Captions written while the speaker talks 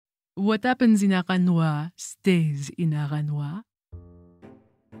what happens in Aranois stays in Aranois.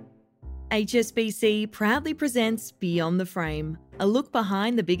 HSBC proudly presents Beyond the Frame, a look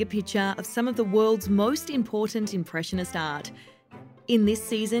behind the bigger picture of some of the world's most important Impressionist art. In this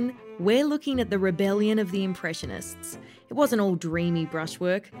season, we're looking at the rebellion of the Impressionists. It wasn't all dreamy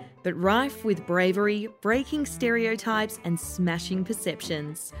brushwork, but rife with bravery, breaking stereotypes and smashing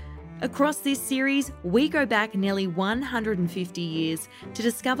perceptions. Across this series, we go back nearly 150 years to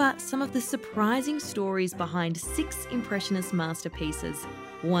discover some of the surprising stories behind 6 Impressionist masterpieces,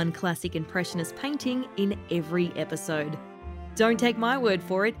 one classic Impressionist painting in every episode. Don't take my word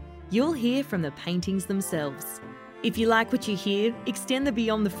for it, you'll hear from the paintings themselves. If you like what you hear, extend the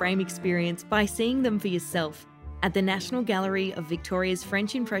Beyond the Frame experience by seeing them for yourself at the National Gallery of Victoria's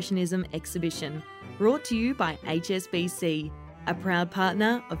French Impressionism exhibition, brought to you by HSBC, a proud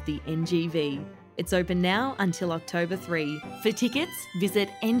partner of the NGV. It's open now until October 3. For tickets, visit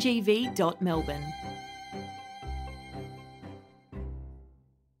ngv.melbourne.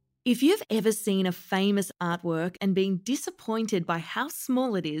 If you've ever seen a famous artwork and been disappointed by how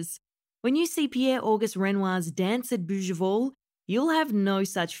small it is, when you see Pierre-Auguste Renoir's Dance at Bougival, you'll have no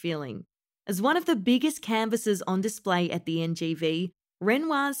such feeling. As one of the biggest canvases on display at the NGV,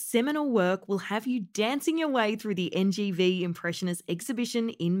 Renoir's seminal work will have you dancing your way through the NGV Impressionist exhibition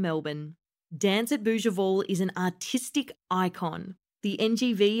in Melbourne. Dance at Bougival is an artistic icon. The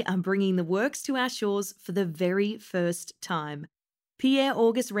NGV are bringing the works to our shores for the very first time.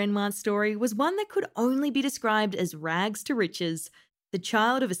 Pierre-Auguste Renoir's story was one that could only be described as rags to riches, the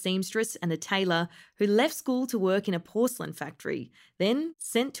child of a seamstress and a tailor who left school to work in a porcelain factory, then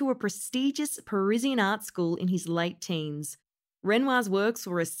sent to a prestigious Parisian art school in his late teens. Renoir's works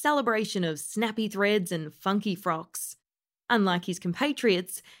were a celebration of snappy threads and funky frocks. Unlike his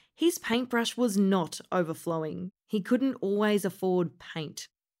compatriots, his paintbrush was not overflowing. He couldn't always afford paint.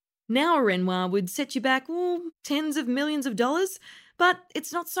 Now a Renoir would set you back tens of millions of dollars, but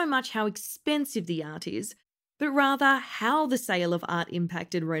it's not so much how expensive the art is, but rather how the sale of art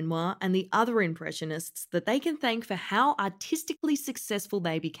impacted Renoir and the other Impressionists that they can thank for how artistically successful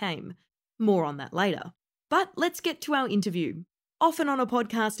they became. More on that later. But let's get to our interview. Often on a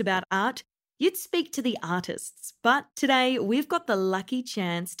podcast about art, you'd speak to the artists, but today we've got the lucky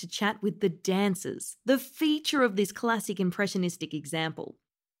chance to chat with the dancers, the feature of this classic Impressionistic example.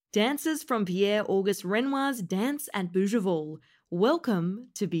 Dancers from Pierre-Auguste Renoir's Dance at Bougival. Welcome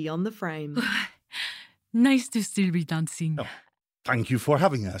to Beyond the Frame. Nice to still be dancing. Oh, thank you for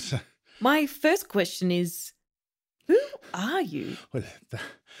having us. My first question is, who are you? Well,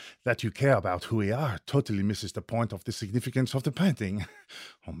 that you care about who we are totally misses the point of the significance of the painting.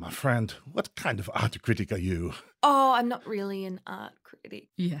 Oh, my friend, what kind of art critic are you? Oh, I'm not really an art critic.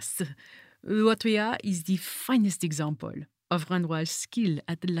 Yes. What we are is the finest example of Renoir's skill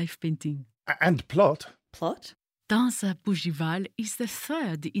at life painting. And plot. Plot? Dance à Bougival is the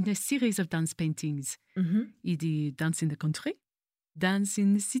third in a series of dance paintings. He did Dance in the Country, Dance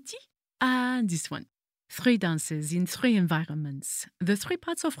in the City, and this one. 3 dances in 3 environments, the 3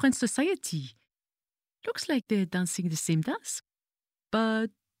 parts of French society. Looks like they're dancing the same dance.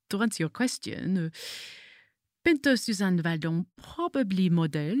 But to answer your question, painter Suzanne Valdon probably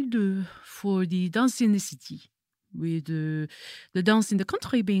modeled for the Dance in the City, with the Dance in the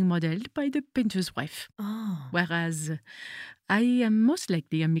Country being modeled by the painter's wife. Oh. Whereas I am most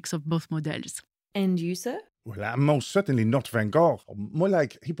likely a mix of both models. And you, sir? Well, I'm most certainly not Van Gogh. More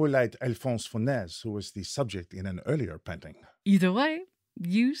like Hippolyte Alphonse Fornez, who was the subject in an earlier painting. Either way,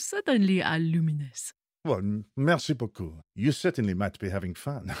 you certainly are luminous. Well, merci beaucoup. You certainly might be having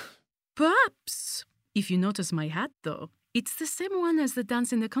fun. Perhaps. If you notice my hat, though, it's the same one as the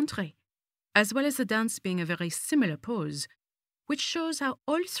Dance in the Country, as well as the dance being a very similar pose, which shows how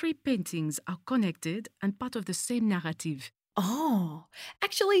all 3 paintings are connected and part of the same narrative. Oh,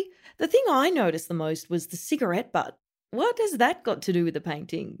 actually, the thing I noticed the most was the cigarette butt. What has that got to do with the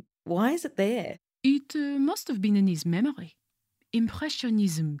painting? Why is it there? It must have been in his memory.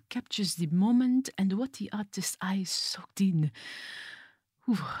 Impressionism captures the moment and what the artist's eyes soaked in.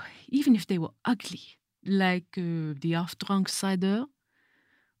 Ooh, even if they were ugly, like the half-drunk cider,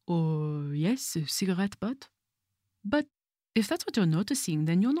 or, yes, a cigarette butt. But if that's what you're noticing,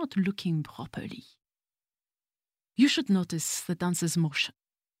 then you're not looking properly. You should notice the dancer's motion.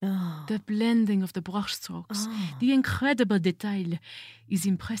 Oh. The blending of the brushstrokes, the incredible detail is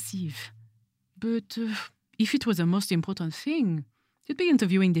impressive. But if it was the most important thing, you'd be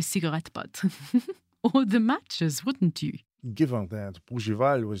interviewing the cigarette butt. Or the matches, wouldn't you? Given that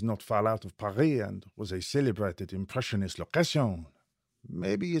Bougival was not far out of Paris and was a celebrated Impressionist location,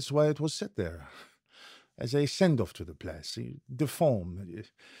 maybe it's why it was set there. As a send-off to the place, the form,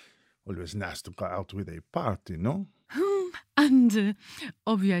 Always nice to go out with a party, no? And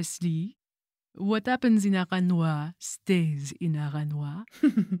obviously, what happens in Aranois stays in Aranois.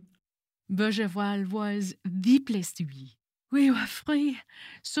 Bougival was the place to be. We were free.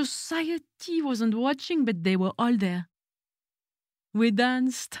 Society wasn't watching, but they were all there. We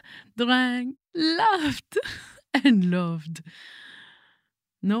danced, drank, laughed, and loved.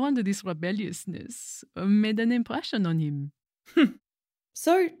 No wonder this rebelliousness made an impression on him.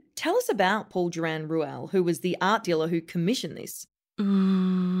 So tell us about Paul Durand-Ruel, who was the art dealer who commissioned this.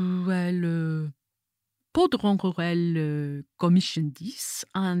 Paul Durand-Ruel commissioned this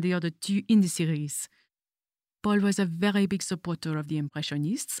and the other two in the series. Paul was a very big supporter of the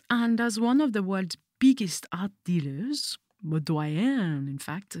Impressionists, and as one of the world's biggest art dealers, doyen, in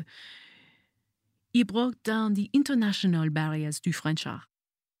fact, he broke down the international barriers to French art.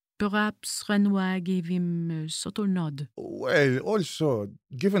 Perhaps Renoir gave him a subtle nod. Well, also,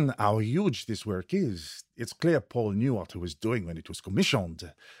 given how huge this work is, it's clear Paul knew what he was doing when it was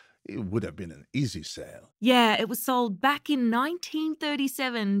commissioned. It would have been an easy sale. Yeah, it was sold back in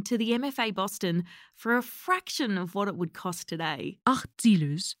 1937 to the MFA Boston for a fraction of what it would cost today. Art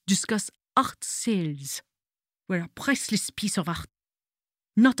dealers discuss art sales. We're a priceless piece of art,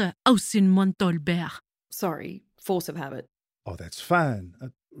 not a house in Montalbert. Sorry, force of habit. Oh, that's fine.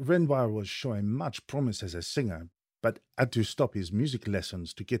 Renoir was showing much promise as a singer, but had to stop his music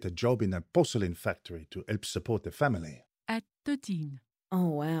lessons to get a job in a porcelain factory to help support the family. At 13. Oh,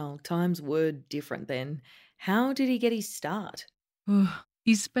 wow. Times were different then. How did he get his start?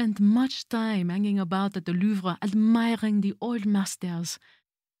 He spent much time hanging about at the Louvre, admiring the old masters.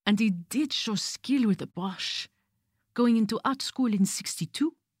 And he did show skill with the brush, going into art school in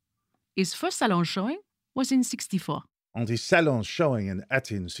 1962. His first salon showing was in 1964. And his salon showing in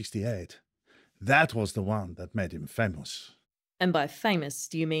Athens 1968. That was the one that made him famous. And by famous,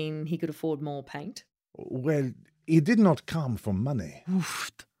 do you mean he could afford more paint? Well, he did not come from money.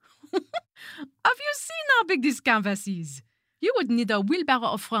 Oofed. Have you seen how big this canvas is? You would need a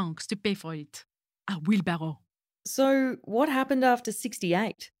wheelbarrow of francs to pay for it. A wheelbarrow. So what happened after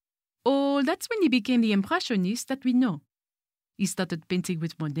 1968? Oh, that's when he became the impressionist that we know. He started painting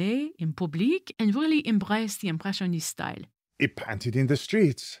with Monet in public and really embraced the impressionist style. He painted in the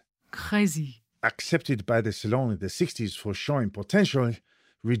streets. Crazy. Accepted by the Salon in the 60s for showing potential,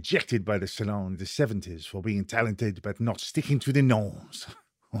 rejected by the Salon in the 70s for being talented but not sticking to the norms.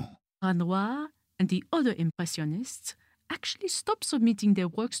 Renoir and the other impressionists actually stopped submitting their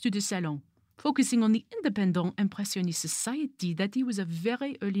works to the Salon, focusing on the independent Impressionist Society that he was a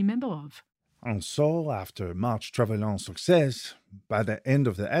very early member of. And so, after much travel and success, by the end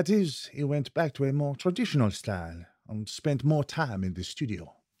of the 80s, he went back to a more traditional style and spent more time in the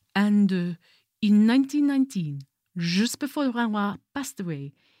studio. And in 1919, just before Renoir passed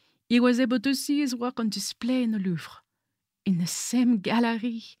away, he was able to see his work on display in the Louvre, in the same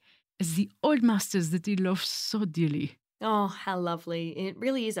gallery as the old masters that he loved so dearly. Oh, how lovely. It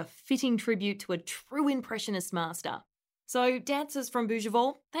really is a fitting tribute to a true Impressionist master. So, dancers from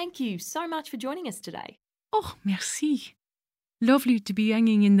Bougival, thank you so much for joining us today. Oh, merci. Lovely to be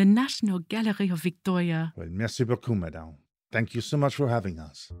hanging in the National Gallery of Victoria. Well, merci beaucoup, madame. Thank you so much for having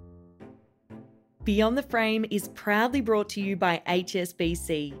us. Beyond the Frame is proudly brought to you by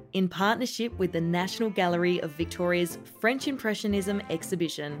HSBC in partnership with the National Gallery of Victoria's French Impressionism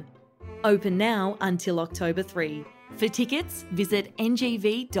exhibition. Open now until October 3. For tickets, visit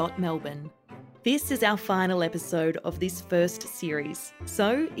ngv.melbourne. This is our final episode of this first series,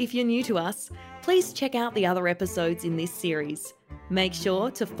 so if you're new to us, please check out the other episodes in this series. Make sure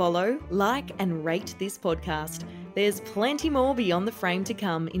to follow, like and rate this podcast. There's plenty more Beyond the Frame to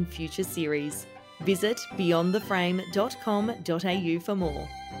come in future series. Visit beyondtheframe.com.au for more.